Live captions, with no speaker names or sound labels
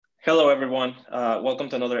Hello, everyone. Welcome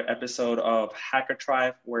to another episode of Hacker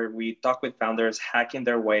Tribe, where we talk with founders hacking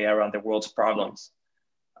their way around the world's problems.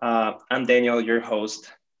 I'm Daniel, your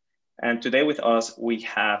host, and today with us we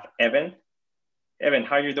have Evan. Evan,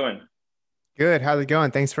 how are you doing? Good. How's it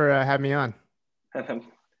going? Thanks for having me on.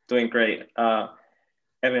 Doing great.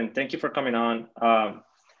 Evan, thank you for coming on.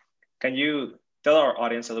 Can you tell our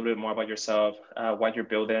audience a little bit more about yourself, what you're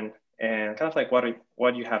building, and kind of like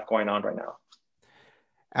what you have going on right now?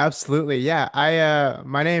 Absolutely. Yeah. I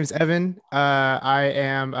my name's Evan. I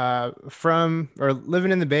am from or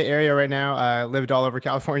living in the Bay Area right now. Lived all over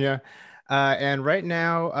California. And right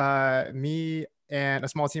now, me and a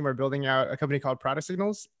small team are building out a company called Product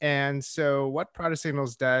Signals. And so what Product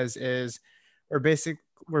Signals does is we're basic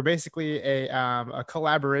we're basically a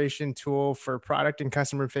collaboration tool for product and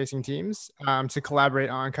customer facing teams to collaborate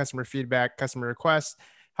on customer feedback, customer requests,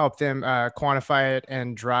 help them quantify it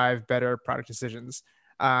and drive better product decisions.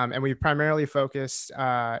 And we primarily focus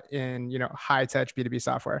in high touch B2B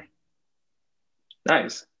software.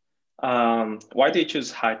 Nice. Why do you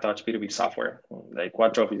choose high touch B2B software? Like,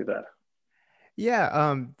 what drove you to that?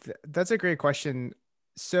 Yeah, that's a great question.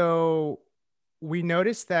 So we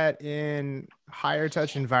noticed that in higher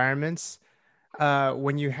touch environments,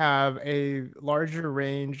 when you have a larger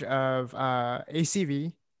range of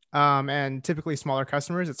ACV and typically smaller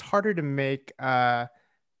customers, it's harder to make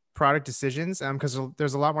product decisions because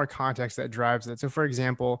there's a lot more context that drives it. So, for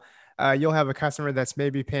example, you'll have a customer that's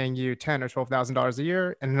maybe paying you ten or $12,000 a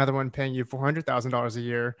year, and another one paying you $400,000 a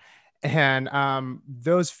year, and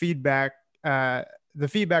uh, the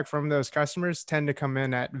feedback from those customers tend to come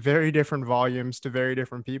in at very different volumes to very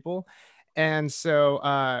different people. And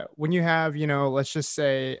so when you have, let's just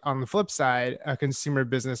say on the flip side, a consumer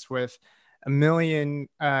business with a million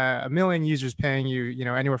users paying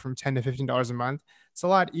you, anywhere from $10 to $15 a month, it's a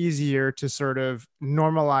lot easier to sort of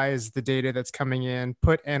normalize the data that's coming in,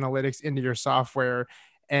 put analytics into your software,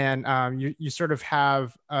 and you sort of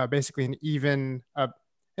have basically an even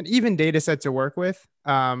data set to work with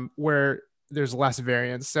where there's less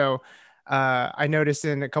variance. So I noticed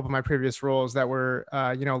in a couple of my previous roles that were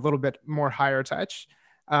a little bit more higher touch.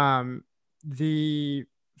 The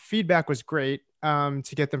feedback was great to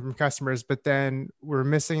get them from customers, but then we're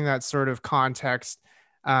missing that sort of context,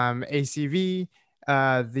 ACV,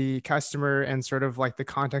 the customer, and sort of like the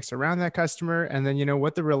context around that customer, and then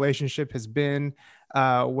what the relationship has been,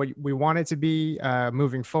 what we want it to be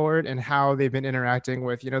moving forward, and how they've been interacting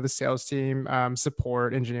with the sales team,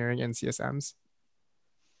 support, engineering, and CSMs.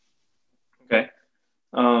 Okay.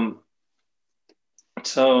 Um,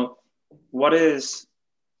 so what is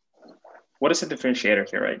what is a differentiator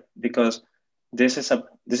here, right? Because this is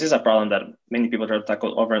a problem that many people try to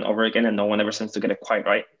tackle over and over again, and no one ever seems to get it quite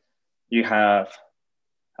right. You have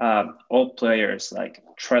old players like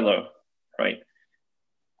Trello, right?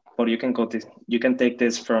 But you can take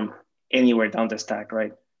this from anywhere down the stack,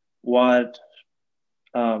 right? What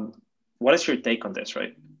um, what is your take on this,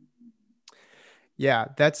 right? Yeah,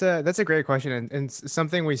 that's a great question, and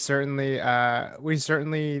something we certainly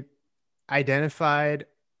identified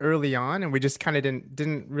early on, and we just kind of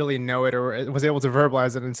didn't really know it or was able to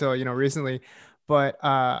verbalize it until recently. But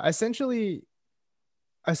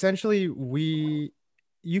essentially we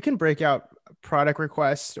you can break out product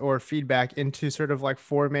requests or feedback into sort of like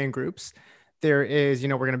four main groups. There is,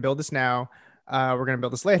 we're going to build this now, we're going to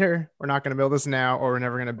build this later, we're not going to build this now, or we're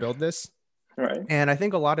never going to build this. Right. And I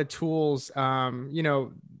think a lot of tools,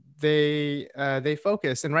 they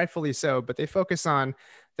focus, and rightfully so, but they focus on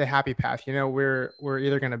the happy path. We're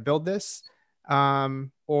either going to build this,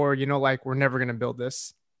 or like we're never going to build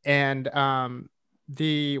this, and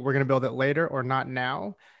the we're going to build it later or not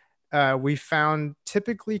now. We found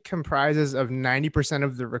typically comprises of 90%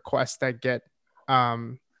 of the requests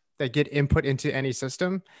um, that get input into any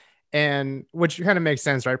system, and which kind of makes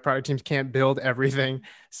sense, right? Product teams can't build everything,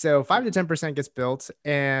 so 5 to 10% gets built,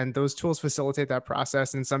 and those tools facilitate that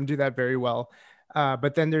process, and some do that very well.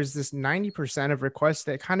 But then there's this 90% of requests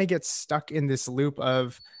that kind of get stuck in this loop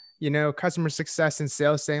of customer success and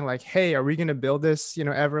sales saying like, hey, are we going to build this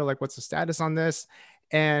ever, like what's the status on this,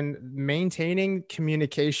 and maintaining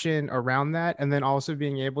communication around that, and then also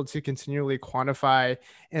being able to continually quantify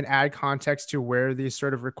and add context to where these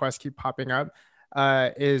sort of requests keep popping up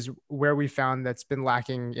is where we found that's been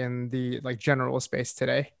lacking in the like general space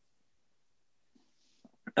today.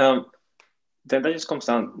 Um, then that just comes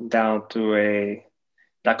down to a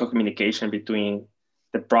lack of communication between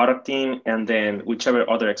the product team and then whichever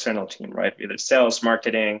other external team, right? Either sales,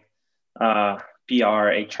 marketing, uh,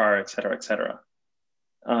 PR, HR, et cetera, et cetera.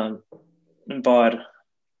 Um, but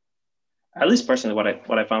at least personally,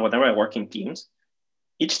 what I found whenever I work in teams,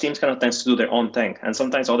 each team kind of tends to do their own thing, and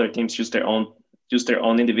sometimes other teams use their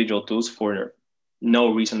own individual tools for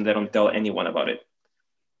no reason. They don't tell anyone about it.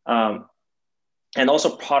 Um, and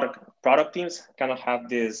also product teams kind of have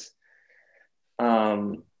this,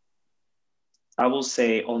 um, I will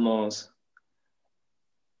say, almost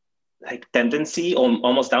like tendency, or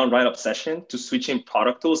almost downright obsession to switching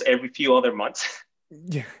product tools every few other months.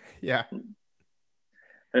 Yeah. Yeah.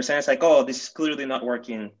 They're saying it's like, oh, this is clearly not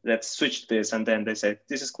working. Let's switch to this, and then they say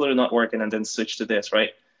this is clearly not working, and then switch to this,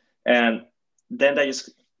 right? And then that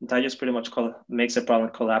just pretty much makes the problem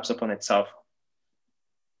collapse upon itself.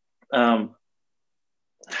 Um,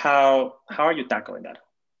 how are you tackling that?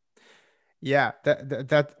 Yeah,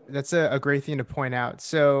 that's a great thing to point out.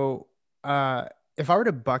 So, uh, if I were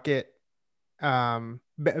to bucket,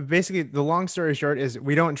 basically the long story short is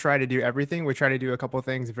we don't try to do everything. We try to do a couple of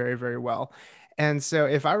things very, very well. And so,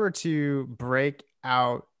 if I were to break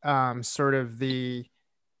out, sort of the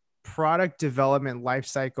product development life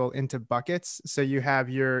cycle into buckets, so you have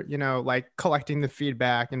your, like collecting the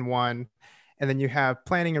feedback in one, and then you have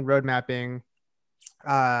planning and road mapping,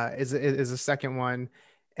 is a second one,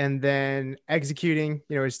 and then executing,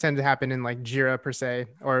 which tend to happen in like Jira per se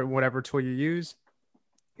or whatever tool you use,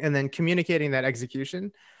 and then communicating that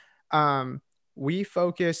execution. um, we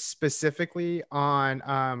focus specifically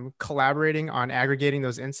on collaborating on aggregating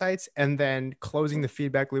those insights and then closing the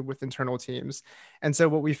feedback loop with internal teams. And so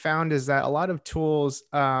what we found is that a lot of tools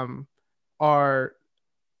are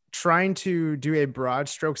trying to do a broad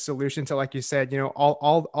stroke solution to, like you said,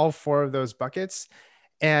 all four of those buckets.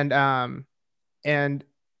 And um and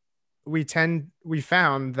we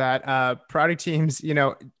found that product teams,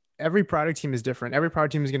 every product team is different. Every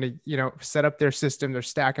product team is going to, set up their system, their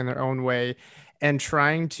stack in their own way, and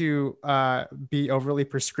trying to be overly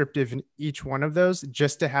prescriptive in each one of those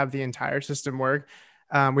just to have the entire system work,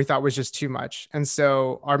 we thought was just too much. And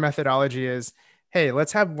so our methodology is, hey,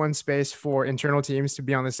 let's have one space for internal teams to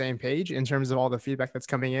be on the same page in terms of all the feedback that's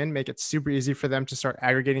coming in, make it super easy for them to start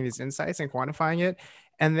aggregating these insights and quantifying it,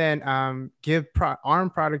 and then give ARM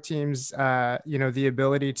product teams, the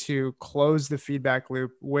ability to close the feedback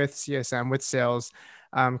loop with CSM, with sales,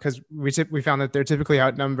 because we found that they're typically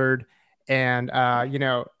outnumbered, and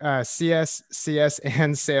CS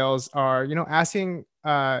and sales are, asking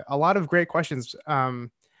a lot of great questions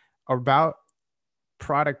about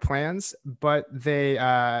product plans, but they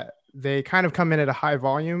kind of come in at a high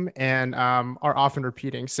volume and are often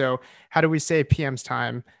repeating. So how do we save PM's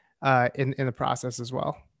time in the process as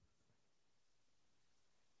well?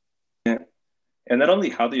 Yeah. And not only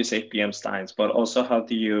how do you save PM times, but also how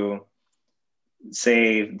do you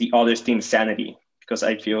save the other team's sanity? Because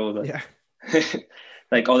I feel that Yeah.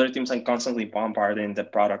 like other teams are constantly bombarding the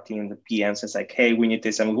product team, the PMs. It's like, hey, we need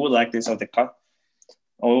this, and we would like this, or the cut,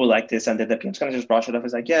 or we would like this, and then the PM's gonna just brush it off.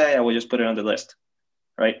 It's like, yeah, we'll just put it on the list,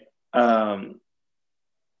 right? Um,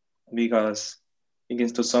 because again,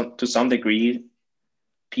 to some degree,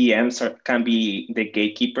 can be the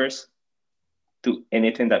gatekeepers to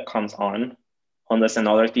anything that comes on, unless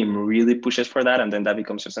another team really pushes for that, and then that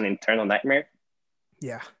becomes just an internal nightmare.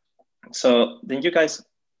 Yeah. So then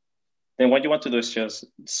what you want to do is just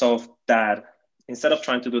solve that instead of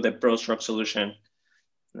trying to do the broad stroke solution,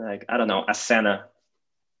 like I don't know, Asana,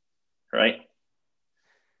 right?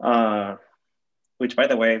 Uh, which, by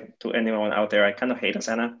the way, to anyone out there, I kind of hate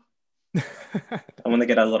Asana. I want to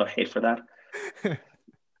get a lot of hate for that.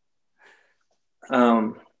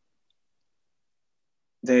 Um,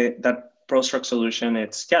 that broad stroke solution,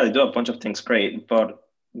 it's yeah, they do a bunch of things great, but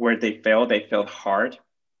where they fail hard,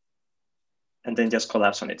 and then just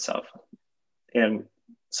collapse on itself. And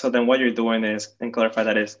so then what you're doing is, and clarify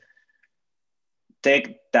that is,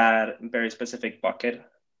 take that very specific bucket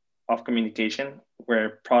of communication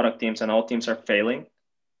where product teams and all teams are failing,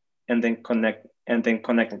 and then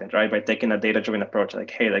connecting it, right? By taking a data-driven approach,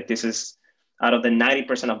 like, hey, like this is out of the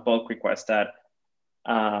 90% of bulk requests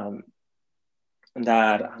um,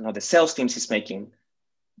 that I know the sales teams is making,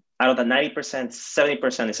 out of the 90%,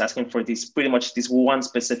 70% is asking for this pretty much this one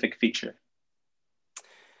specific feature.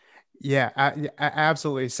 Yeah,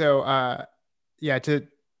 absolutely. So, yeah, to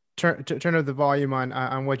turn up the volume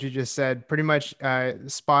on what you just said, pretty much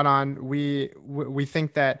spot on. We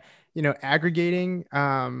think that,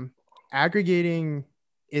 aggregating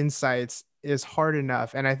insights is hard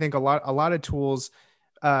enough, and I think uh, a lot of tools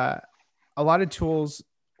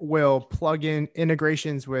will plug in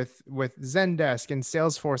integrations with Zendesk and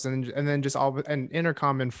Salesforce, and then just all and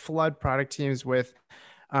Intercom, and flood product teams with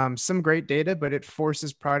some great data, but it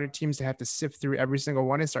forces product teams to have to sift through every single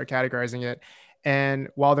one and start categorizing it. And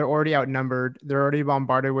while they're already outnumbered, they're already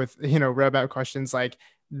bombarded with, roadmap questions like,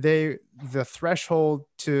 the threshold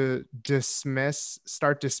to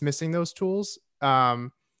start dismissing those tools,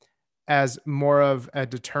 as more of a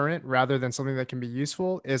deterrent rather than something that can be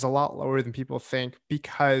useful, is a lot lower than people think,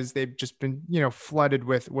 because they've just been, flooded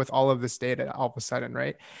with all of this data all of a sudden,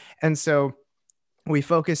 right? And so we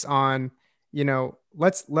focus on,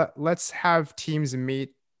 let's have teams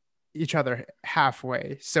meet each other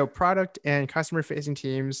halfway. So product and customer facing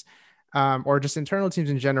teams, or just internal teams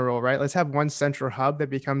in general, right? Let's have one central hub that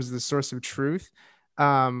becomes the source of truth,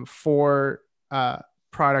 for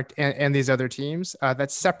product and these other teams,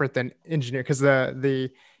 that's separate than engineer, because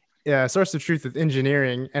the source of truth with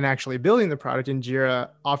engineering and actually building the product in Jira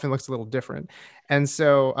often looks a little different. And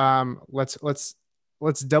so,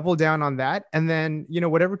 let's double down on that, and then,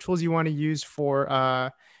 whatever tools you want to use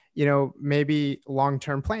for, maybe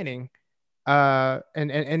long-term planning,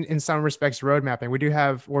 and in some respects road mapping.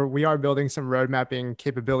 We are building some road mapping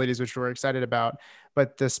capabilities, which we're excited about,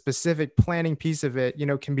 but the specific planning piece of it,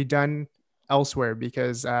 can be done elsewhere,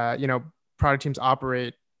 because product teams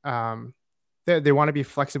operate, they want to be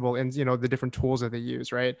flexible in, the different tools that they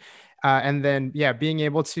use, right? And then, yeah, being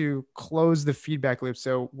able to close the feedback loop.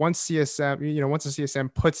 So once once a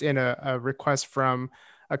CSM puts in a request from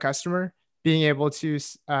a customer, being able to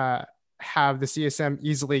have the CSM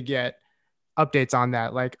easily get updates on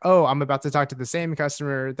that, like, oh, I'm about to talk to the same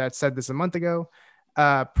customer that said this a month ago.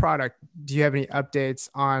 Product, do you have any updates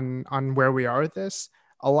on where we are with this?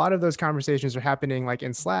 A lot of those conversations are happening like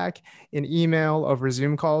in Slack, in email, over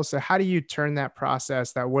Zoom calls. So how do you turn that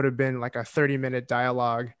process that would have been like a 30-minute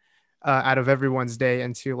dialogue, out of everyone's day,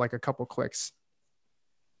 into like a couple clicks?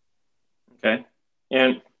 Okay.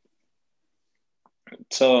 And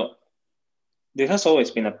so this has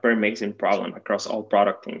always been a pervasive problem across all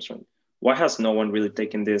product teams. Right? Why has no one really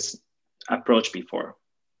taken this approach before?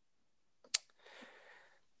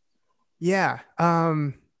 Yeah,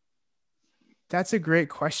 that's a great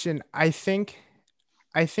question. I think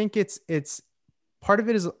it's part of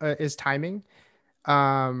it is timing.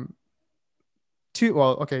 Um,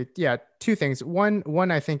 okay, yeah, two things.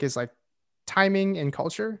 One I think is like timing and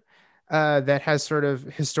culture, that has sort of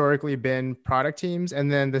historically been product teams,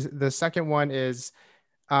 and then the second one is,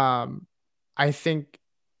 I think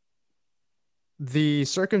the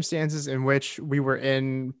circumstances in which we were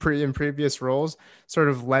in previous roles sort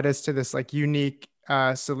of led us to this like unique,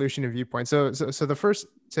 solution and viewpoint. So the first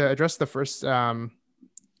to address the first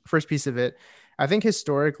piece of it, I think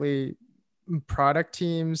historically product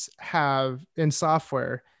teams have in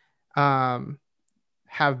software, um,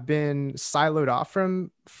 have been siloed off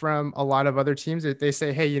from a lot of other teams. They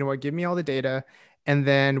say, hey, you know what, give me all the data, and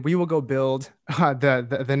then we will go build,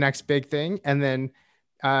 the next big thing, and then,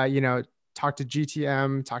 talk to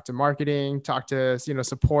GTM, talk to marketing, talk to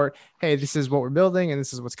support. Hey, this is what we're building, and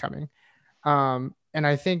this is what's coming. And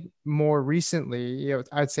I think more recently,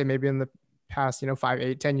 I'd say maybe in the past, 5,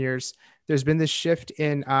 8, 10 years, there's been this shift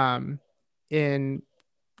in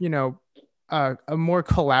you know a more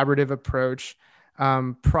collaborative approach,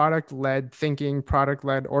 product led thinking, product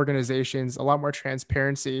led organizations, a lot more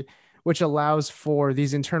transparency, which allows for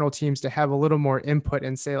these internal teams to have a little more input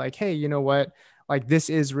and say like, hey, you know what, like this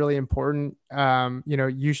is really important.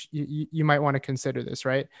 You might want to consider this,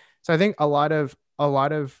 right? So I think a lot of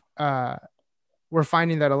we're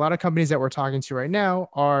finding that a lot of companies that we're talking to right now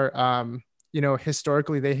are,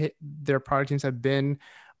 historically their product teams have been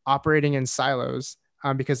operating in silos,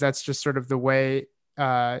 because that's just sort of the way,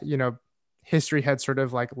 history had sort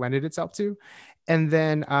of like lended itself to. And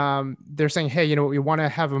then, they're saying, hey, we want to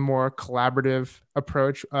have a more collaborative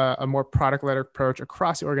approach, a more product led approach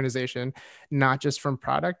across the organization, not just from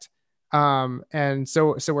product. And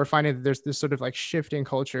so we're finding that there's this sort of like shift in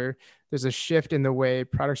culture. There's a shift in the way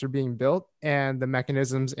products are being built and the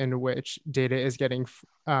mechanisms in which data is getting,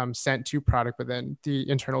 sent to product within the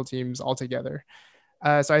internal teams altogether.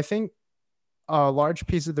 So I think a large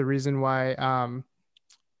piece of the reason why,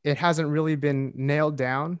 it hasn't really been nailed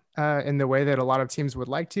down, in the way that a lot of teams would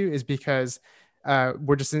like to, is because,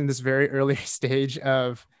 we're just in this very early stage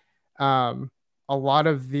of, a lot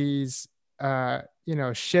of these,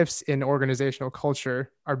 shifts in organizational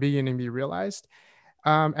culture are beginning to be realized.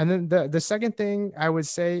 And then the second thing I would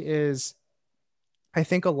say is, I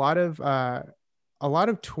think a lot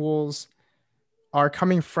of tools are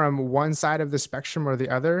coming from one side of the spectrum or the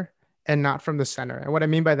other, and not from the center. And what I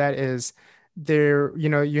mean by that is,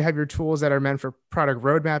 you have your tools that are meant for product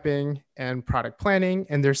road mapping and product planning,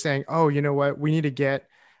 and they're saying, oh, you know what, we need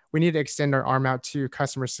to extend our arm out to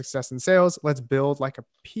customer success and sales. Let's build like a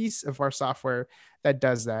piece of our software that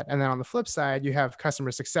does that. And then on the flip side, you have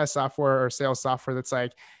customer success software or sales software that's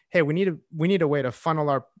like, hey, we need a way to funnel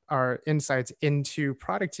our insights into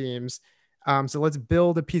product teams. So let's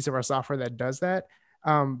build a piece of our software that does that.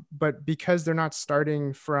 But because they're not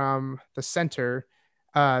starting from the center,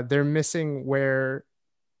 they're missing where,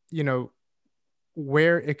 you know,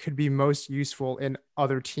 where it could be most useful in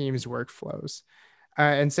other teams' workflows.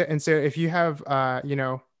 And so if you have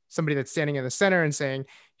somebody that's standing in the center and saying,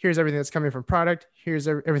 here's everything that's coming from product, here's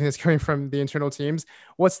everything that's coming from the internal teams,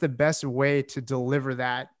 what's the best way to deliver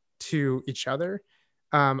that to each other?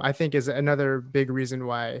 I think is another big reason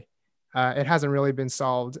why it hasn't really been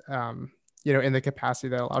solved, in the capacity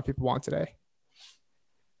that a lot of people want today.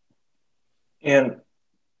 And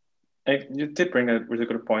you did bring a really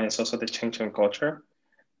good point. It's also the change in culture,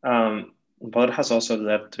 but it has also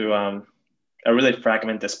led to a really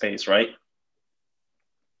fragmented space, right?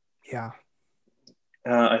 Yeah.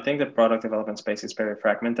 I think the product development space is very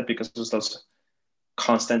fragmented because of those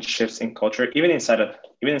constant shifts in culture, even inside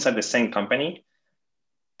the same company.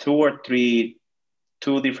 Two or three,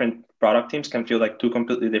 two different product teams can feel like two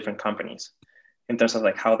completely different companies in terms of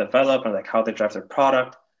like how they develop and like how they drive their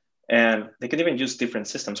product. And they can even use different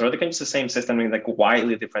systems, or they can use the same system in like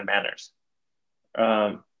widely different manners.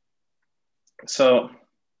 Um, so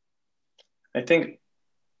I think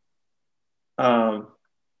um,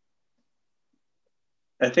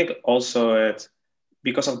 I think also it's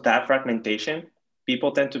because of that fragmentation,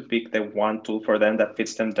 people tend to pick the one tool for them that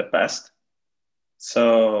fits them the best.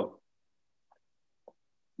 So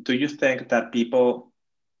do you think that people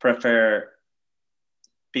prefer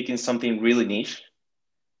picking something really niche,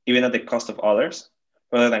 even at the cost of others,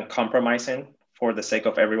 rather than compromising for the sake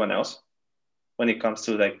of everyone else when it comes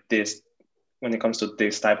to like this, when it comes to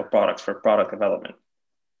this type of products for product development?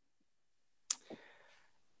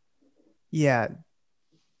 Yeah,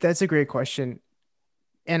 that's a great question.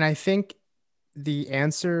 And I think the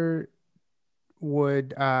answer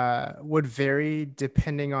would vary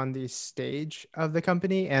depending on the stage of the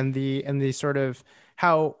company and the sort of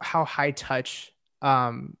how high touch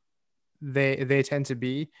they tend to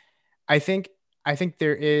be. I think I think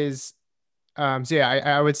there is so yeah,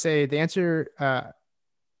 I would say the answer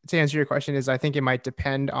to answer your question is I think it might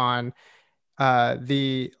depend on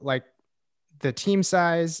the like the team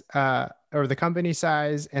size or the company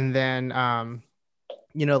size, and then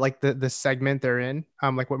like the segment they're in,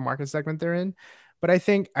 like what market segment they're in. But I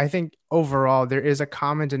think overall there is a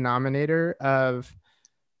common denominator of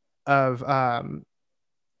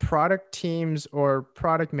product teams or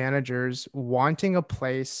product managers wanting a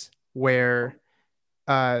place where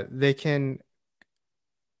they can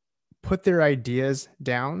put their ideas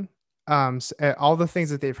down, all the things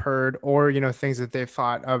that they've heard or things that they've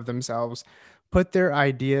thought of themselves, put their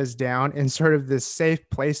ideas down in sort of this safe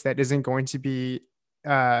place that isn't going to be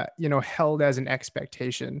held as an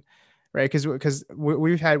expectation, right? Because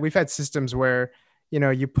we've had systems where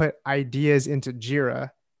you put ideas into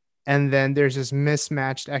Jira, and then there's this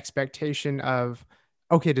mismatched expectation of,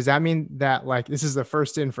 okay, does that mean that like this is the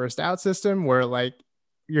first in first out system where like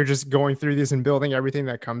you're just going through these and building everything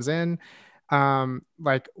that comes in?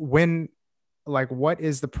 Like when, like what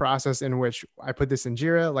is the process in which I put this in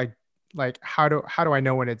Jira? Like how do I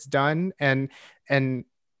know when it's done? And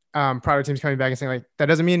product teams coming back and saying like that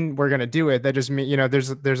doesn't mean we're gonna do it. That just mean there's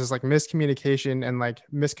this like miscommunication and like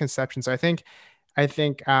misconception. So I think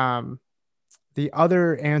the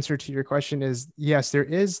other answer to your question is yes, there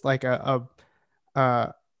is like a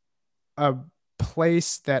a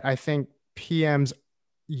place that I think PMs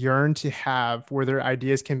yearn to have where their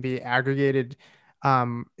ideas can be aggregated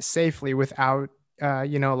safely without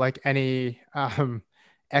like any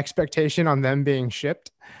expectation on them being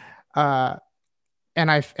shipped. Uh,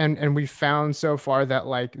 and we found so far that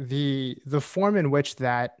like the form in which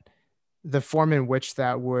that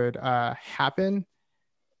would happen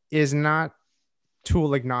is not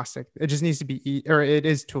tool agnostic. It just needs to be or it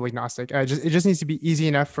is tool agnostic. It just needs to be easy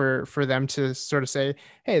enough for them to sort of say,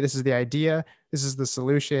 hey, this is the idea, this is the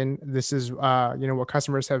solution, this is what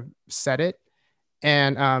customers have said it,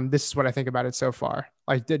 and this is what I think about it so far.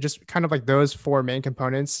 Like just kind of like those four main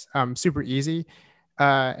components, super easy,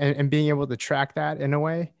 and being able to track that in a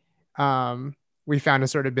way, we found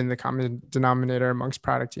has sort of been the common denominator amongst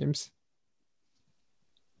product teams.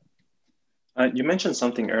 You mentioned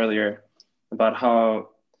something earlier about how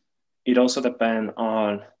it also depends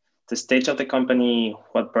on the stage of the company,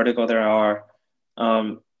 what vertical there are.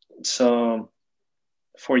 Um, so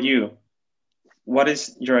for you, what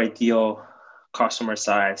is your ideal customer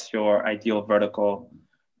size, your ideal vertical,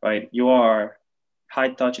 right? You are high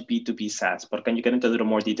touch B2B SaaS, but can you get into a little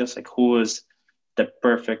more details? Like who is the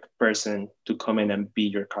perfect person to come in and be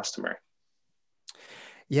your customer?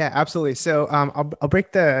 Yeah, absolutely. So I'll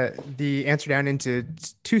break the answer down into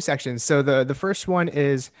two sections. So the first one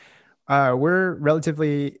is we're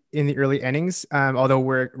relatively in the early innings, although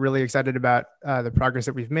we're really excited about the progress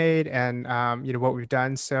that we've made and what we've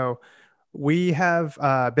done. So we have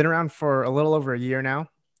been around for a little over a year now,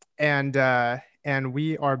 and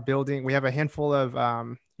we are building. We have a handful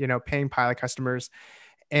of paying pilot customers,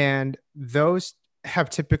 and those have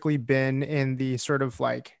typically been in the sort of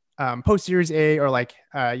like post Series A or like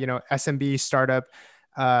SMB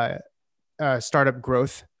uh, startup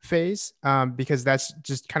growth phase, because that's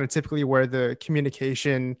just kind of typically where the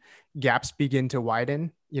communication gaps begin to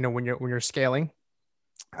widen. When you're scaling,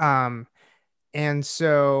 um, and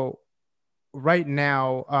so right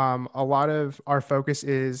now, a lot of our focus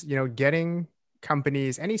is getting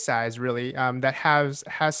companies any size really that has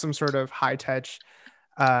some sort of high touch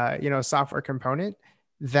software component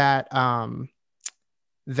that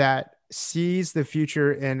that sees the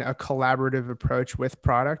future in a collaborative approach with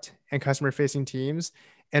product and customer facing teams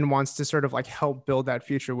and wants to sort of like help build that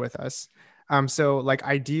future with us. So like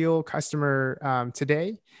ideal customer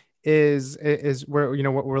today is where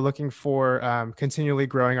what we're looking for, continually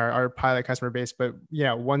growing our pilot customer base, but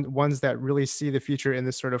yeah, ones that really see the future in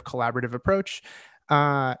this sort of collaborative approach,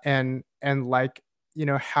 and like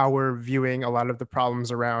how we're viewing a lot of the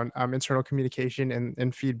problems around internal communication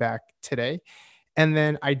and feedback today. And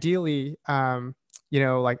then ideally,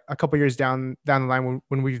 like a couple years down the line,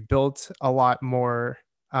 when we've built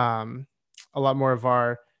um, a lot more of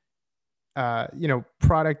our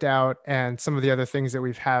product out and some of the other things that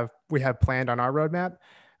we have planned on our roadmap,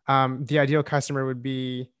 the ideal customer would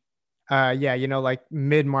be like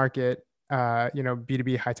mid market,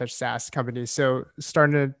 B2B high touch SaaS companies. So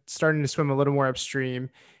starting to swim a little more upstream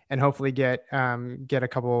and hopefully get a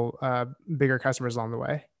couple bigger customers along the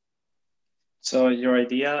way. So your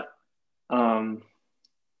idea, um,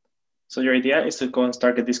 so your idea is to go and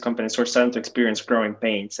start at these companies who are starting to experience growing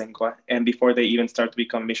pains and go and before they even start to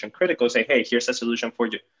become mission critical, say, hey, here's a solution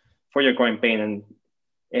for your growing pain,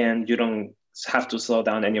 and you don't have to slow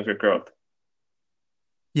down any of your growth.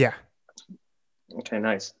 Yeah. Okay,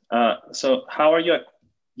 nice. So how are you?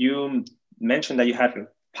 You mentioned that you had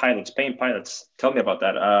pilots, paying pilots. Tell me about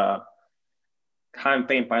that. Having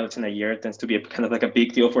paying pilots in a year tends to be a, kind of like a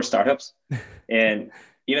big deal for startups, and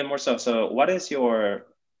even more so. So, what is your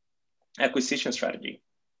acquisition strategy?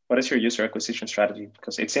 What is your user acquisition strategy?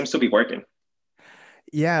 Because it seems to be working.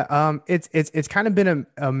 Yeah, it's kind of been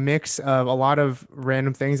a mix of a lot of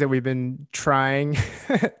random things that we've been trying,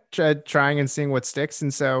 trying and seeing what sticks.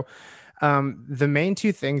 And so, the main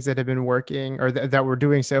two things that have been working or that we're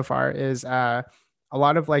doing so far is a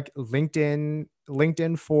lot of like LinkedIn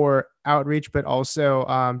for outreach, but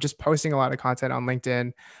also just posting a lot of content on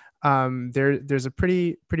LinkedIn. There's a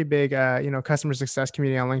pretty big customer success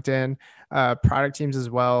community on LinkedIn, product teams as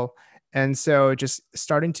well, and so just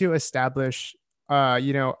starting to establish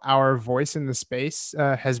our voice in the space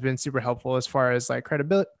has been super helpful as far as like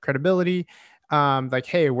credibility. Like,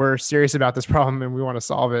 hey, we're serious about this problem and we want to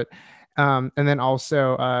solve it. And then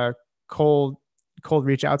also cold cold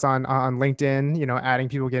reach outs on LinkedIn, adding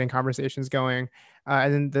people, getting conversations going.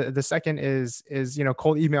 And then the second is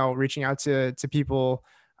cold email, reaching out to people,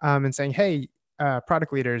 and saying, hey,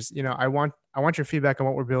 product leaders, I want your feedback on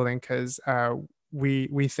what we're building, because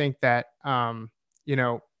we think that you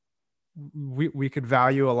know we could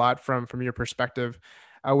value a lot from your perspective,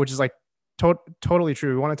 which is like totally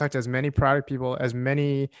true. We want to talk to as many product people, as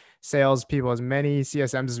many sales people, as many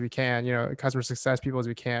CSMs as we can, customer success people as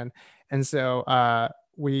we can. And so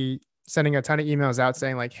we sending a ton of emails out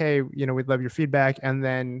saying like, hey, we'd love your feedback. And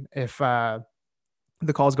then if the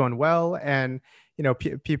call's going well and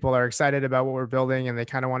people are excited about what we're building and they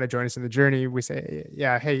kind of want to join us in the journey, we say,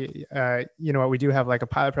 yeah, hey, you know what, we do have like a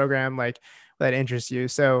pilot program like that interests you.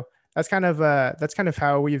 So that's kind of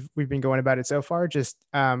how we've been going about it so far, just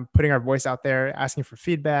putting our voice out there, asking for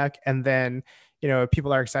feedback, and then if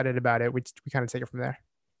people are excited about it, we kind of take it from there.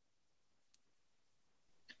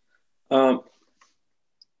 Um,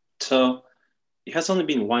 so it has only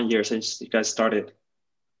been 1 year since you guys started.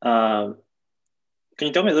 Um, can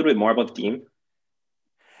you tell me a little bit more about the team?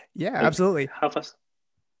 Yeah, Like absolutely. how fast?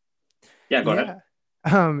 Yeah, go ahead.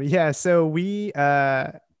 Yeah. Yeah, so we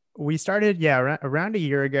started, yeah, around a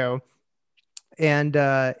year ago, and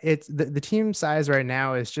it's the team size right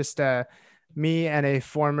now is just me and a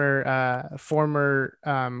former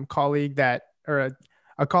colleague that, or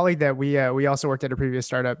a colleague that we also worked at a previous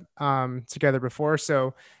startup together before.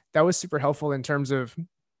 So that was super helpful in terms of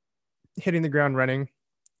hitting the ground running.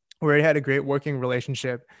 We already had a great working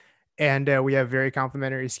relationship, and we have very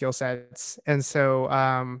complementary skill sets. And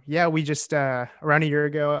so, yeah, we just around a year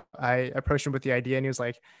ago, I approached him with the idea, and he was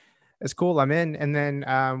like, "It's cool, I'm in." And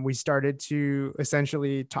then we started to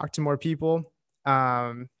essentially talk to more people,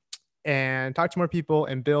 um, and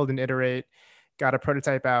build and iterate. Got a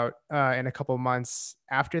prototype out in a couple of months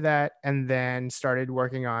after that, and then started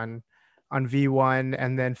working on V1,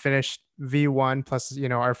 and then finished V1 plus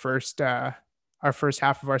our first half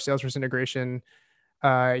of our Salesforce integration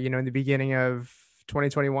in the beginning of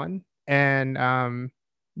 2021. And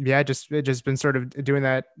yeah, just it just been sort of doing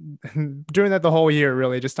that doing that the whole year,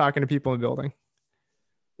 really, just talking to people and building.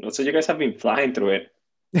 So you guys have been flying through it.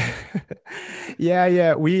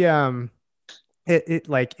 Yeah, we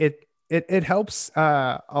it helps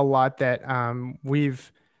a lot that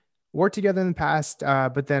we've worked together in the past,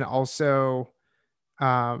 but then also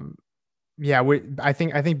um yeah, I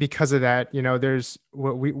think because of that, there's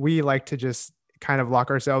what we like to just kind of lock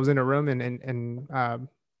ourselves in a room and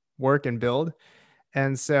work and build.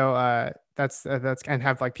 And so that's and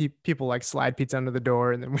have like people like slide pizza under the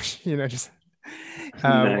door, and then just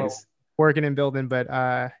Nice. working and building. But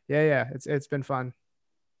yeah, it's been fun.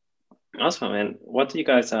 Awesome, man. What are you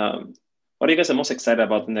guys the most excited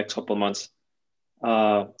about the next couple of months?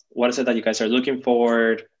 What is it that you guys are looking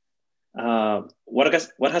forward? What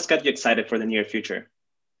has got you excited for the near future?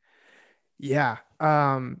 Yeah.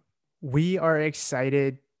 We are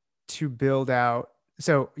excited to build out.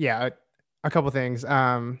 So yeah, a couple things.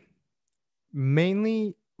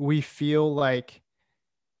 Mainly we feel like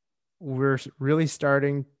we're really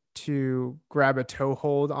starting to grab a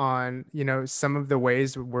toehold on, some of the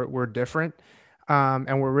ways we're different.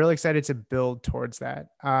 And we're really excited to build towards that.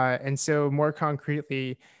 And so more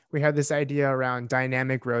concretely, we have this idea around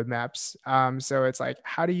dynamic roadmaps. So it's like,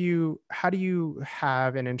 how do you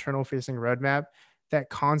have an internal facing roadmap that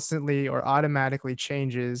constantly or automatically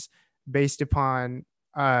changes based upon,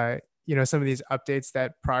 some of these updates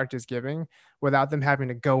that product is giving, without them having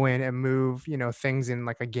to go in and move, things in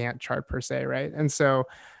like a Gantt chart per se, right? And so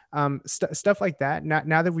stuff like that.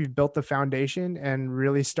 Now that we've built the foundation and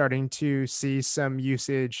really starting to see some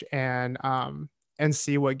usage and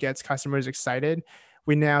see what gets customers excited,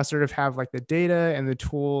 we now sort of have like the data and the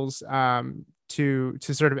tools to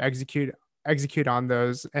sort of execute on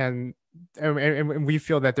those, and we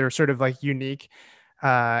feel that they're sort of like unique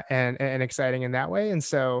and exciting in that way. And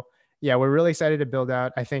so yeah, we're really excited to build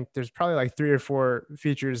out. I think there's probably like three or four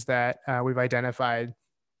features that we've identified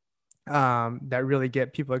that really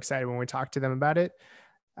get people excited when we talk to them about it.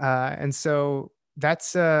 And so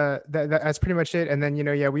that's pretty much it. And then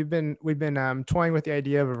yeah, we've been toying with the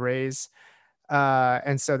idea of a raise,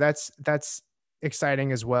 and so that's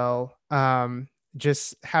exciting as well.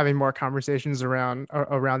 Just having more conversations around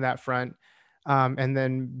that front. And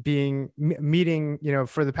then meeting,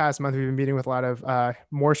 for the past month, we've been meeting with a lot of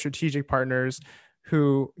more strategic partners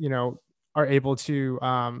who, are able to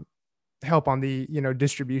help on the,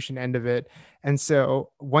 distribution end of it. And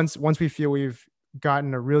so once we feel we've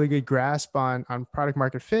gotten a really good grasp on product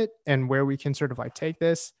market fit and where we can sort of like take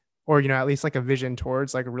this, or at least like a vision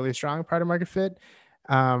towards like a really strong product market fit,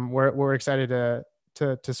 we're excited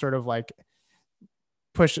to sort of like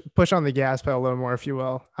push on the gas pedal a little more, if you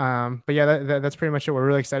will. But yeah, that's pretty much it. We're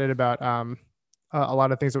really excited about a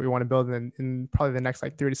lot of things that we want to build in probably the next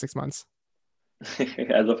like 3 to 6 months.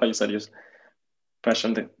 I love how you said just press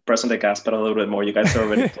on the gas pedal a little bit more. You guys are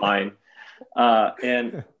already flying.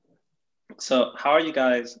 And so how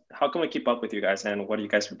can we keep up with you guys, and what are you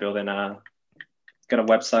guys building? Got a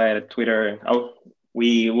website, a Twitter? Oh,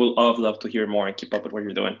 we will all love to hear more and keep up with what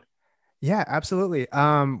you're doing. Yeah, absolutely.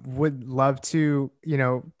 Would love to,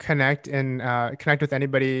 connect and connect with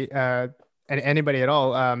anybody and anybody at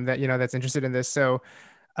all that that's interested in this. So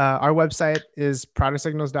our website is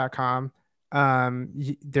productsignals.com.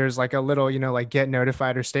 There's like a little, like get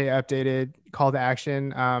notified or stay updated call to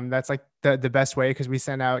action. That's like the best way, because we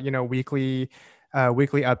send out, weekly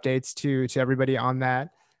updates to everybody on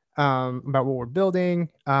that, about what we're building,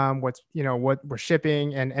 what's, what we're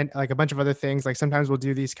shipping, and like a bunch of other things. Like sometimes we'll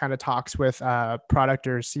do these kind of talks with product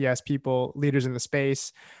or CS people, leaders in the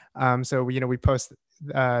space. So we post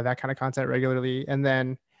that kind of content regularly. And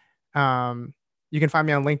then you can find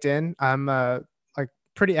me on LinkedIn. I'm like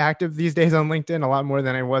pretty active these days on LinkedIn, a lot more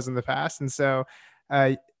than I was in the past. And so,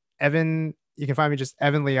 Evan, you can find me just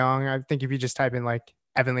Evan Leong. I think if you just type in like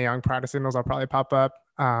Evan Leong product signals, I'll probably pop up.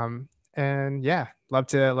 And yeah, love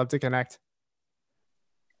to connect.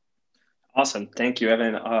 Awesome. Thank you,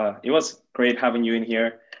 Evan. It was great having you in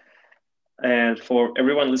here. And for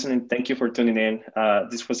everyone listening, thank you for tuning in.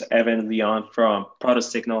 This was Evan Leon from Product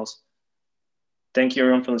Signals. Thank you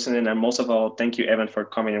everyone for listening, and most of all, thank you Evan for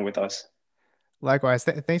coming in with us. Likewise.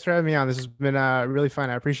 Thanks for having me on. This has been really fun.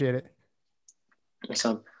 I appreciate it.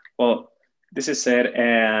 Awesome. Well, this is it,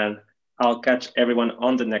 and I'll catch everyone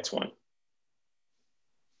on the next one.